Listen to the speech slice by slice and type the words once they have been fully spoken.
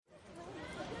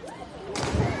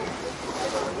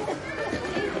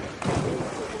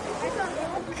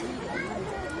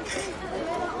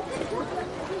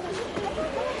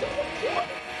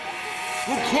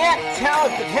can't tell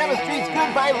if the chemistry's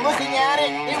good by looking at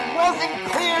it. It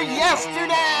wasn't clear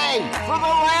yesterday. For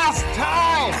the last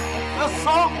time, the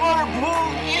saltwater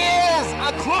pool is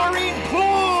a chlorine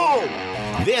pool.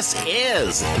 This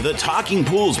is the Talking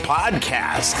Pools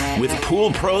podcast with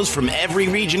pool pros from every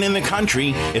region in the country.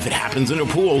 If it happens in a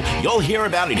pool, you'll hear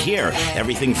about it here.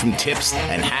 Everything from tips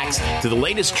and hacks to the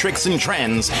latest tricks and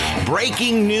trends.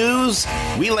 Breaking news,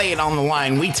 we lay it on the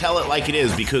line. We tell it like it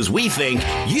is because we think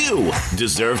you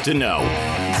deserve to know.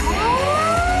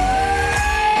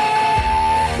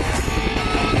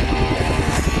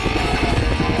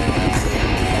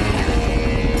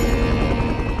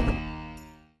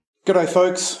 G'day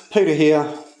folks, Peter here.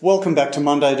 Welcome back to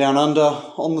Monday Down Under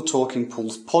on the Talking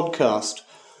Pools podcast,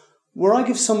 where I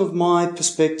give some of my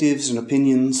perspectives and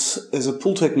opinions as a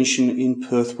pool technician in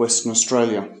Perth, Western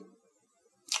Australia.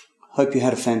 Hope you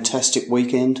had a fantastic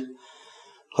weekend.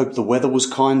 Hope the weather was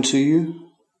kind to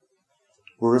you,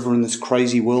 wherever in this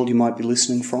crazy world you might be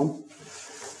listening from.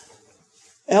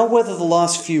 Our weather the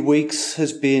last few weeks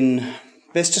has been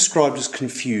best described as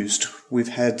confused. We've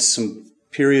had some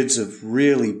periods of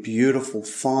really beautiful,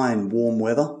 fine, warm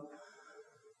weather.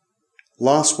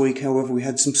 Last week, however, we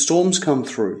had some storms come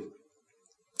through.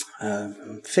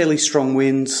 Fairly strong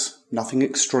winds, nothing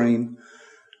extreme,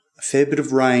 a fair bit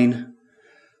of rain.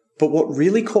 But what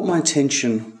really caught my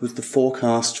attention was the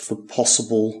forecast for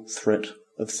possible threat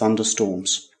of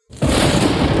thunderstorms.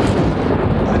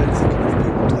 I don't think enough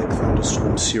people take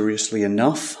thunderstorms seriously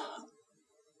enough.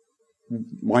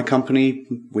 My company,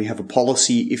 we have a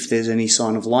policy if there's any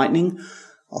sign of lightning.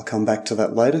 I'll come back to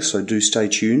that later, so do stay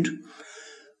tuned.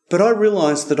 But I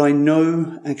realised that I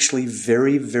know actually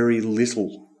very, very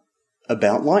little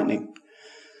about lightning.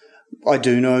 I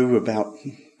do know about,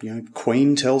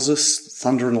 Queen tells us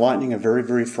thunder and lightning are very,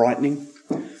 very frightening.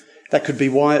 That could be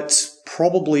why it's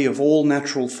probably of all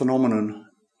natural phenomenon,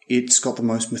 it's got the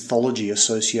most mythology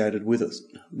associated with it.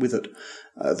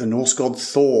 The Norse god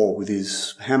Thor with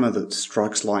his hammer that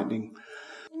strikes lightning.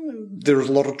 There are a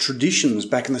lot of traditions.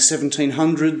 Back in the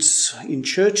 1700s in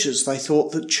churches, they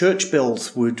thought that church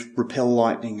bells would repel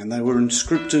lightning, and they were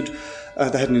inscripted.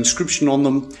 They had an inscription on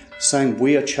them saying,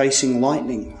 "We are chasing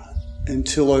lightning,"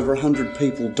 until over 100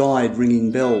 people died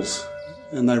ringing bells,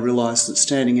 and they realised that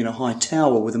standing in a high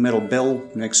tower with a metal bell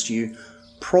next to you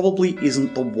probably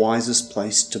isn't the wisest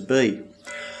place to be.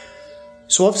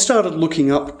 So I've started looking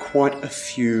up quite a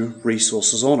few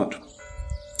resources on it.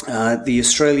 The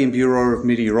Australian Bureau of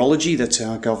Meteorology, that's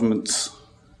our government's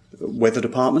weather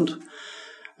department.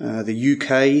 The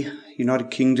UK,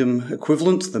 United Kingdom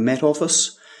equivalent, the Met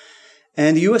Office.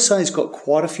 And the USA's got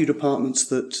quite a few departments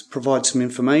that provide some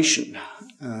information.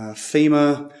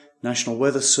 FEMA, National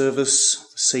Weather Service,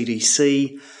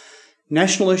 CDC,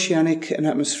 National Oceanic and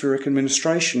Atmospheric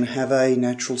Administration have a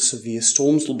Natural Severe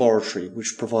Storms Laboratory,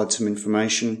 which provides some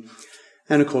information.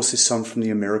 And of course, there's some from the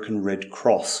American Red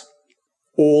Cross.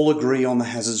 All agree on the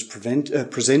hazards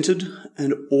presented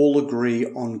and all agree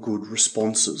on good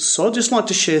responses. So I'd just like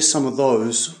to share some of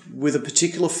those with a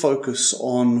particular focus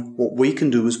on what we can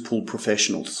do as pool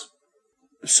professionals.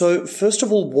 So first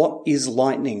of all, what is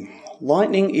lightning?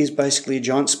 Lightning is basically a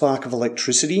giant spark of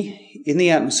electricity in the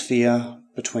atmosphere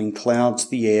between clouds,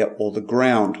 the air, or the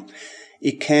ground.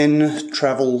 It can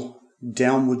travel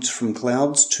downwards from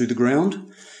clouds to the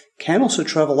ground, can also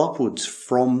travel upwards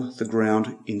from the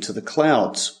ground into the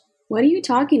clouds. What are you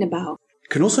talking about?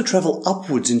 Can also travel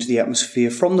upwards into the atmosphere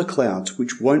from the clouds,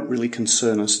 which won't really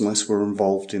concern us unless we're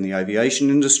involved in the aviation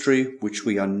industry, which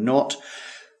we are not.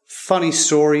 Funny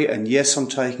story, and yes, I'm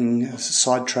taking a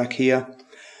sidetrack here.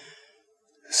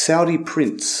 Saudi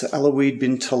Prince Alawid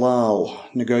bin Talal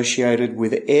negotiated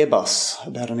with Airbus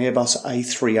about an Airbus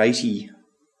A380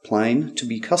 plane to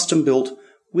be custom built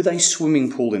with a swimming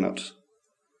pool in it.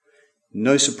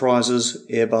 No surprises,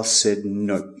 Airbus said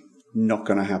no, not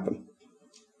going to happen.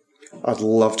 I'd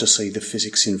love to see the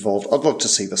physics involved. I'd love to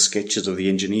see the sketches of the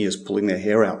engineers pulling their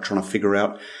hair out trying to figure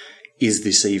out, is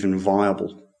this even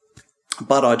viable?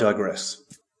 But I digress.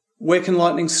 Where can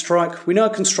lightning strike? We know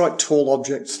it can strike tall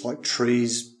objects like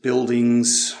trees,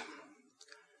 buildings,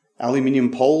 aluminium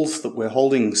poles that we're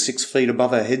holding 6 feet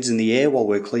above our heads in the air while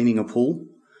we're cleaning a pool.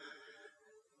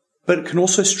 But it can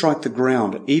also strike the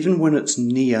ground, even when it's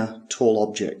near tall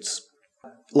objects.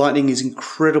 Lightning is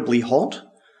incredibly hot,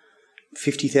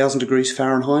 50,000 degrees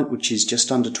Fahrenheit, which is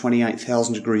just under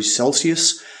 28,000 degrees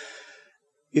Celsius.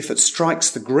 If it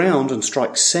strikes the ground and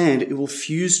strikes sand, it will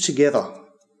fuse together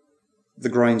the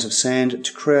grains of sand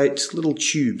to create little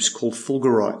tubes called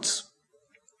fulgurites.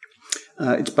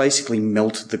 It's basically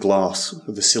melted the glass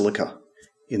of the silica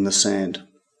in the sand.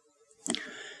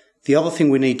 The other thing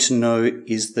we need to know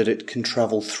is that it can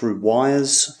travel through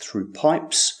wires, through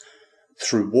pipes,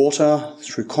 through water,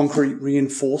 through concrete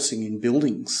reinforcing in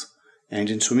buildings, and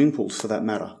in swimming pools for that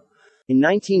matter. In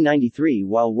 1993,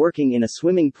 while working in a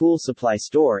swimming pool supply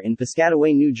store in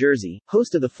Piscataway, New Jersey,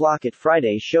 host of the Flock It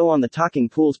Friday show on the Talking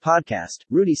Pools podcast,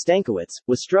 Rudy Stankiewicz,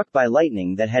 was struck by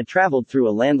lightning that had traveled through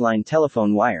a landline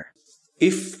telephone wire.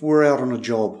 If we're out on a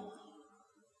job,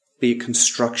 be it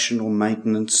construction or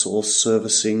maintenance or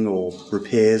servicing or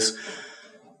repairs,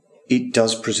 it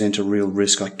does present a real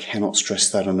risk. I cannot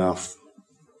stress that enough.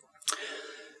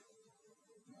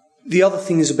 The other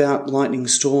thing is about lightning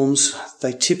storms.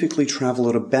 They typically travel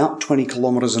at about 20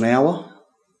 kilometres an hour,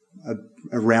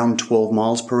 around 12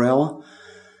 miles per hour.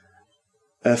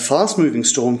 A fast-moving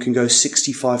storm can go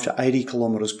 65 to 80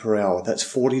 kilometres per hour. That's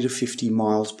 40 to 50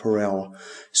 miles per hour.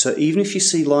 So even if you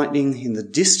see lightning in the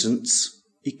distance,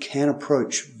 it can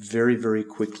approach very, very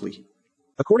quickly.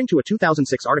 According to a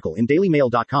 2006 article in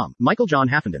DailyMail.com, Michael John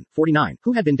Haffenden, 49,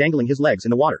 who had been dangling his legs in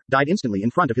the water, died instantly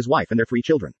in front of his wife and their 3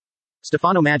 children.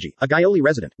 Stefano Maggi, a Gaioli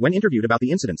resident, when interviewed about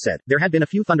the incident said, "There had been a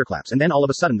few thunderclaps and then all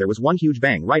of a sudden there was one huge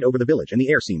bang right over the village and the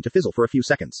air seemed to fizzle for a few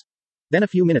seconds. Then a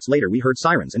few minutes later we heard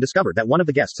sirens and discovered that one of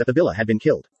the guests at the villa had been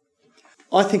killed."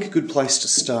 I think a good place to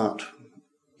start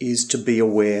is to be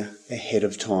aware ahead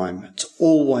of time. It's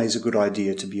always a good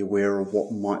idea to be aware of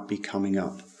what might be coming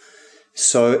up.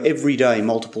 So every day,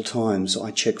 multiple times,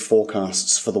 I check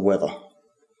forecasts for the weather.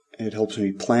 It helps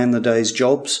me plan the day's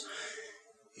jobs.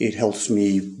 It helps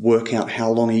me work out how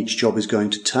long each job is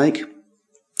going to take.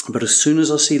 But as soon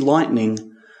as I see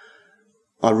lightning,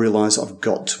 I realise I've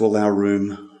got to allow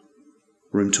room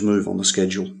to move on the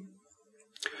schedule.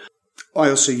 I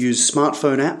also use a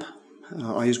smartphone app.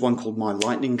 I use one called My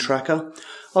Lightning Tracker.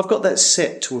 I've got that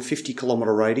set to a 50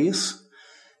 kilometre radius.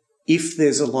 If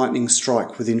there's a lightning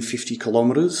strike within 50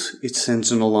 kilometres, it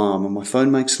sends an alarm and my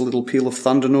phone makes a little peal of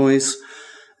thunder noise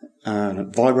and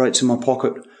it vibrates in my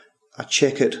pocket. I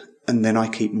check it and then I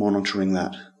keep monitoring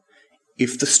that.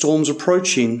 If the storm's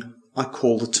approaching, I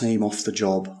call the team off the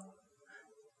job.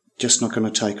 Just not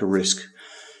going to take a risk.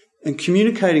 And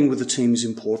communicating with the team is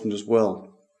important as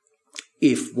well.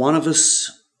 If one of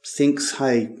us thinks,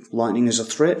 hey, lightning is a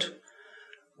threat,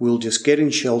 we'll just get in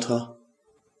shelter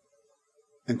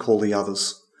and call the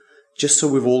others, just so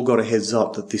we've all got a heads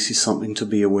up that this is something to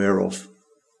be aware of.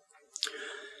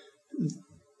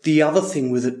 The other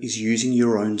thing with it is using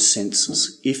your own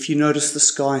senses. If you notice the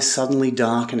sky suddenly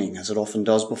darkening, as it often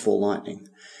does before lightning,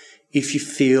 if you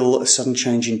feel a sudden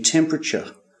change in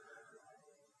temperature,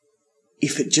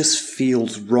 if it just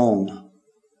feels wrong,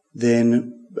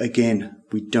 then again,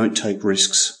 we don't take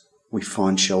risks. We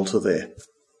find shelter there.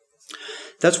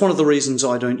 That's one of the reasons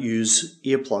I don't use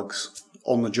earplugs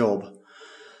on the job.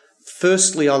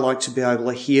 Firstly, I like to be able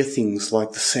to hear things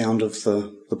like the sound of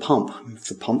the pump. If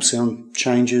the pump sound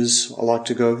changes, I like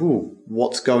to go, ooh,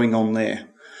 what's going on there?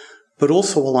 But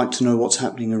also I like to know what's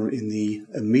happening in the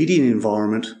immediate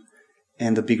environment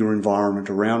and the bigger environment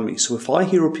around me. So if I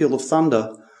hear a peal of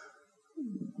thunder,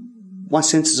 my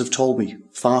senses have told me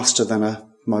faster than a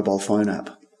mobile phone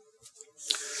app.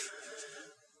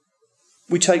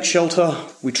 We take shelter,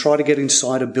 we try to get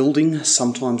inside a building,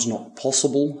 sometimes not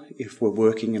possible if we're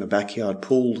working in a backyard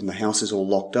pool and the house is all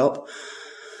locked up.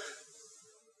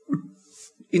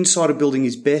 Inside a building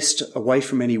is best, away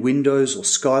from any windows or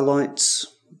skylights,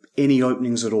 any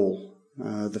openings at all.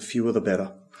 The fewer the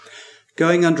better.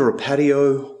 Going under a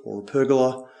patio or a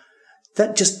pergola,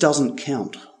 that just doesn't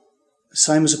count.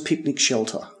 Same as a picnic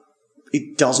shelter.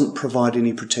 It doesn't provide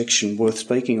any protection worth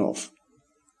speaking of.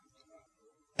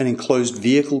 An enclosed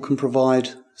vehicle can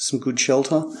provide some good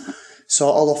shelter. So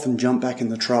I'll often jump back in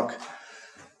the truck,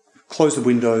 close the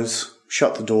windows,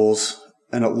 shut the doors,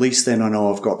 and at least then I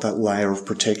know I've got that layer of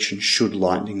protection should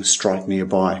lightning strike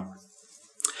nearby.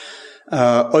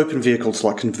 Open vehicles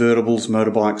like convertibles,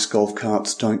 motorbikes, golf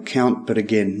carts don't count, but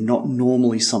again, not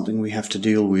normally something we have to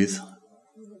deal with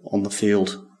on the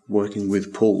field working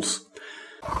with pools.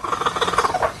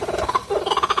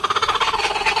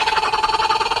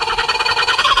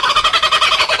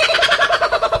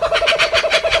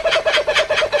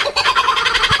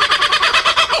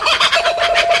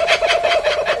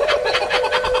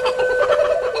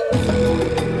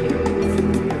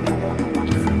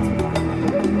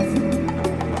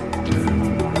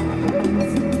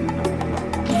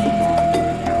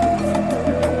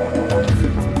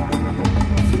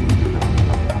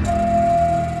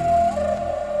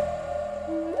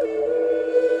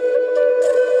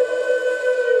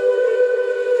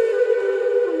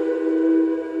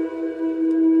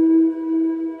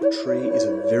 Tree is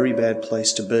a very bad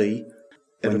place to be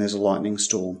when there's a lightning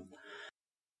storm.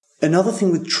 Another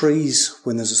thing with trees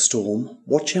when there's a storm,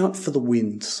 watch out for the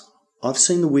winds. I've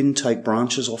seen the wind take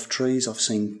branches off trees. I've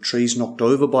seen trees knocked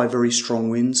over by very strong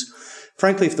winds.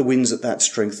 Frankly, if the wind's at that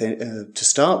strength to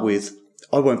start with,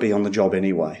 I won't be on the job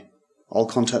anyway. I'll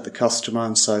contact the customer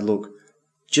and say, look,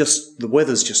 the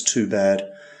weather's just too bad.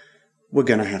 We're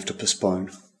going to have to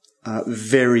postpone.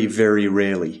 Very, very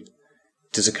rarely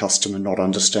does a customer not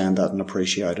understand that and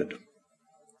appreciate it.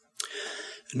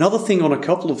 Another thing on a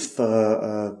couple of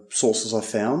sources I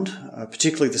found,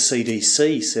 particularly the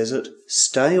CDC says it,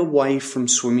 stay away from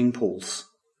swimming pools.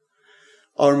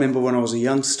 I remember when I was a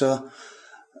youngster,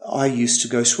 I used to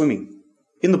go swimming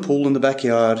in the pool in the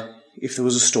backyard if there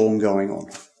was a storm going on.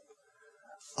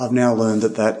 I've now learned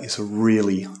that is a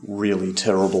really, really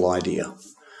terrible idea.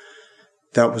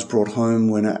 That was brought home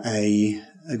when a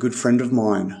good friend of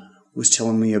mine was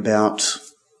telling me about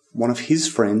one of his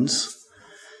friends.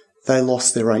 They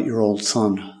lost their 8-year-old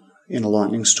son in a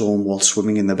lightning storm while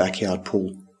swimming in the backyard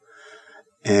pool.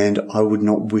 And I would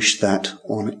not wish that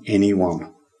on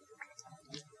anyone.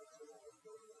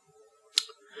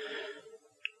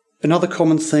 Another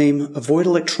common theme, avoid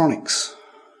electronics.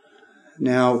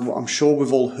 Now, I'm sure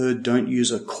we've all heard don't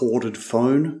use a corded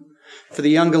phone. For the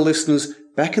younger listeners,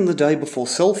 back in the day before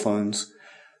cell phones,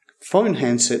 phone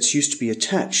handsets used to be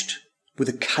attached with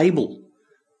a cable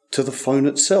to the phone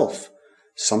itself.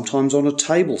 Sometimes on a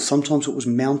table, sometimes it was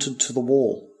mounted to the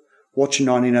wall. Watch a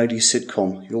 1980s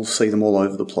sitcom, you'll see them all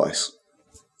over the place.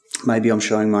 Maybe I'm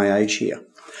showing my age here.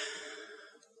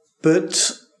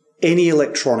 But any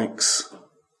electronics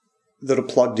that are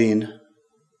plugged in,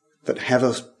 that have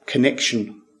a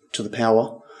connection to the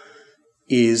power,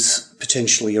 is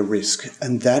potentially a risk.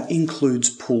 And that includes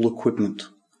pool equipment,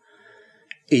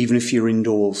 even if you're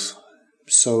indoors.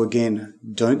 So again,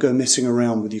 don't go messing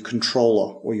around with your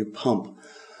controller or your pump.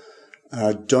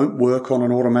 Don't work on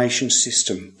an automation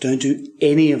system. Don't do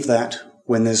any of that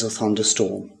when there's a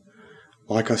thunderstorm.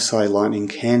 Like I say, lightning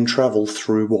can travel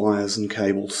through wires and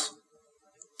cables.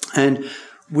 And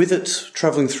with it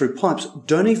travelling through pipes,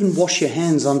 don't even wash your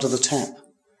hands under the tap,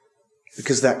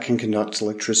 because that can conduct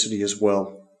electricity as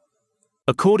well.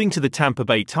 According to the Tampa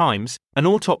Bay Times, an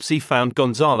autopsy found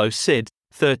Gonzalo Cid,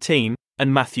 13,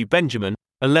 and Matthew Benjamin,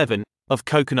 11, of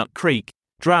Coconut Creek,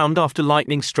 drowned after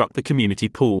lightning struck the community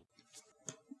pool.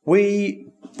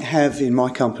 We have, in my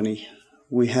company,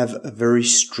 we have a very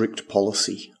strict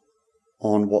policy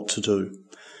on what to do.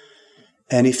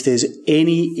 And if there's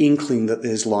any inkling that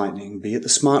there's lightning, be it the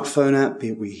smartphone app, be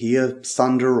it we hear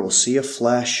thunder or see a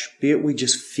flash, be it we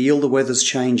just feel the weather's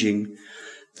changing,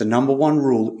 the number one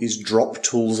rule is drop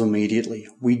tools immediately.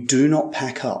 We do not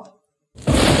pack up.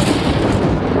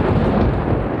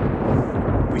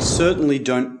 We certainly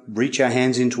don't reach our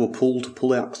hands into a pool to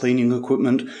pull out cleaning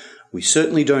equipment. We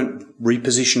certainly don't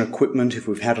reposition equipment if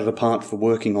we've had it apart for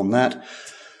working on that.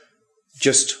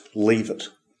 Just leave it.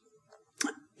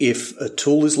 If a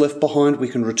tool is left behind, we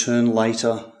can return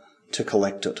later to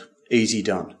collect it. Easy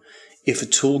done. If a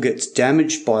tool gets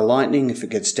damaged by lightning, if it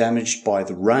gets damaged by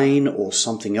the rain or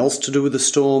something else to do with the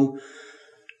storm,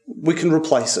 we can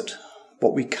replace it.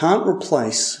 What we can't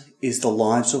replace is the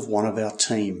lives of one of our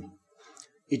team.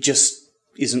 It just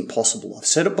isn't possible. I've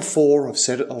said it before, I'll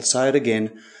say it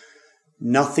again.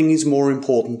 Nothing is more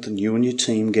important than you and your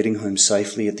team getting home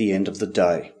safely at the end of the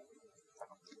day.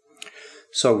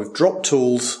 So we've dropped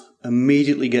tools,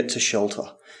 immediately get to shelter.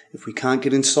 If we can't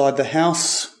get inside the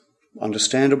house,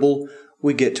 understandable,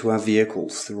 we get to our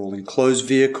vehicles. They're all enclosed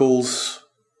vehicles.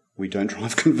 We don't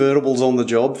drive convertibles on the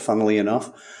job, funnily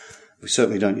enough. We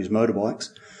certainly don't use motorbikes.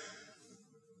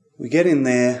 We get in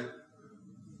there,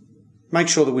 make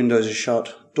sure the windows are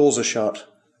shut, doors are shut,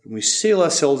 and we seal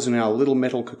ourselves in our little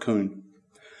metal cocoon.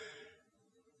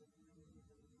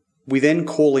 We then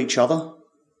call each other,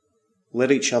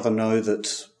 let each other know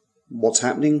that what's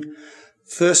happening.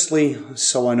 Firstly,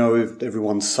 so I know if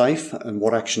everyone's safe and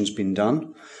what action's been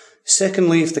done.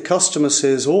 Secondly, if the customer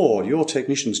says, oh, your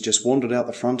technician's just wandered out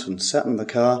the front and sat in the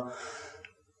car,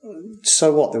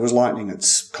 so what? There was lightning.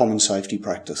 It's common safety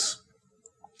practice.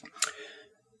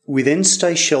 We then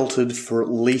stay sheltered for at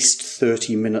least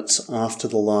 30 minutes after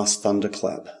the last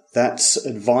thunderclap. That's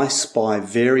advice by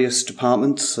various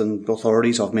departments and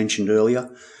authorities I've mentioned earlier.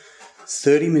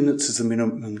 30 minutes is the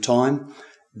minimum time.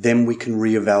 Then we can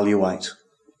reevaluate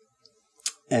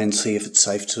and see if it's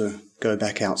safe to go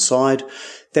back outside.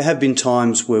 There have been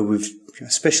times where we've,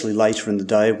 especially later in the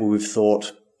day, where we've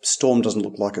thought, storm doesn't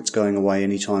look like it's going away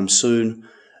anytime soon,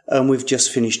 and we've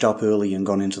just finished up early and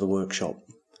gone into the workshop.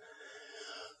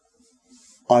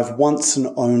 I've once and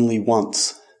only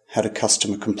once had a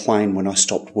customer complain when I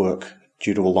stopped work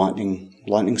due to a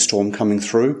lightning storm coming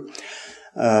through.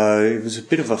 It was a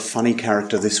bit of a funny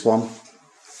character, this one.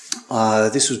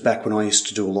 This was back when I used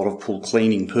to do a lot of pool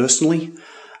cleaning personally.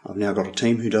 I've now got a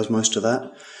team who does most of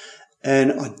that.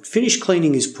 And I'd finished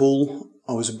cleaning his pool.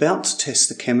 I was about to test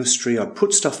the chemistry. I'd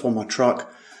put stuff on my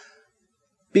truck.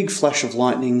 Big flash of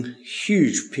lightning,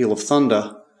 huge peal of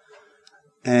thunder.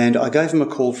 And I gave him a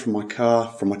call from my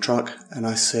truck, and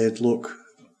I said, look,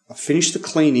 I finished the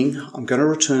cleaning. I'm going to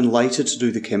return later to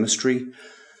do the chemistry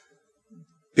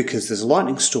because there's a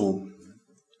lightning storm.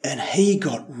 And he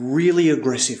got really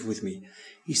aggressive with me.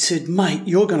 He said, mate,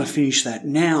 you're going to finish that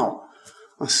now.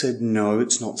 I said, no,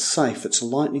 it's not safe. It's a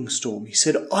lightning storm. He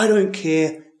said, I don't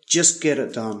care. Just get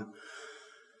it done.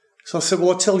 So I said,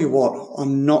 well, I tell you what,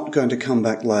 I'm not going to come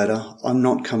back later. I'm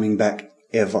not coming back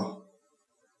ever.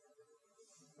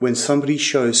 When somebody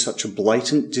shows such a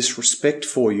blatant disrespect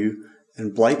for you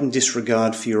and blatant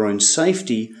disregard for your own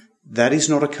safety, that is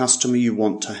not a customer you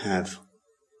want to have.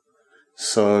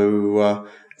 So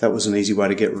that was an easy way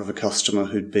to get rid of a customer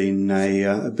who'd been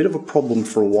a bit of a problem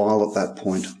for a while at that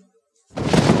point.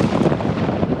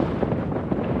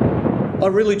 I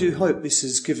really do hope this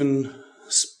has given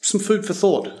some food for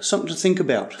thought, something to think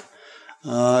about.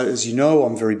 As you know,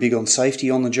 I'm very big on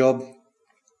safety on the job.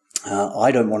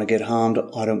 I don't want to get harmed.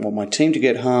 I don't want my team to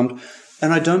get harmed.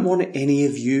 And I don't want any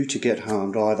of you to get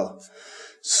harmed either.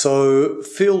 So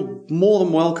feel more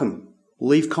than welcome.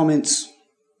 Leave comments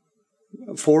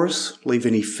for us. Leave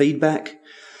any feedback.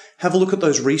 Have a look at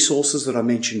those resources that I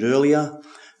mentioned earlier.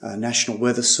 National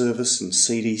Weather Service and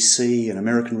CDC and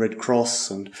American Red Cross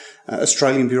and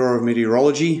Australian Bureau of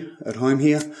Meteorology at home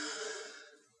here.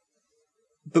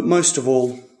 But most of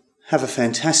all, have a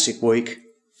fantastic week.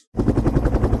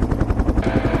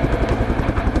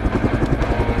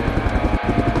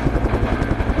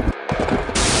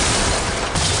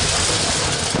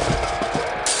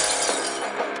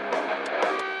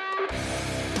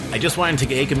 I just wanted to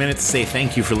take a minute to say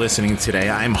thank you for listening today.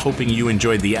 I'm hoping you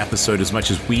enjoyed the episode as much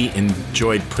as we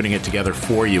enjoyed putting it together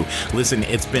for you. Listen,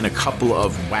 it's been a couple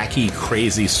of wacky,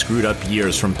 crazy, screwed up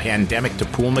years from pandemic to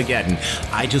Poolmageddon.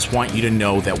 I just want you to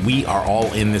know that we are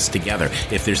all in this together.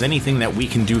 If there's anything that we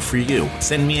can do for you,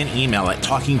 send me an email at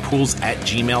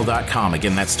talkingpools@gmail.com.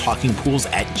 Again, that's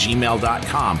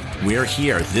talkingpools@gmail.com. We're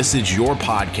here. This is your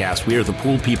podcast. We are the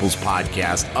Pool People's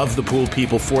podcast, of the Pool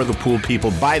People, for the Pool People,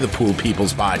 by the Pool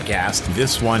People's podcast.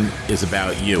 This one is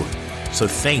about you. So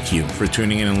thank you for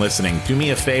tuning in and listening. Do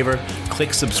me a favor,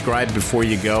 click subscribe before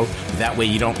you go. That way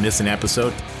you don't miss an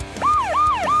episode.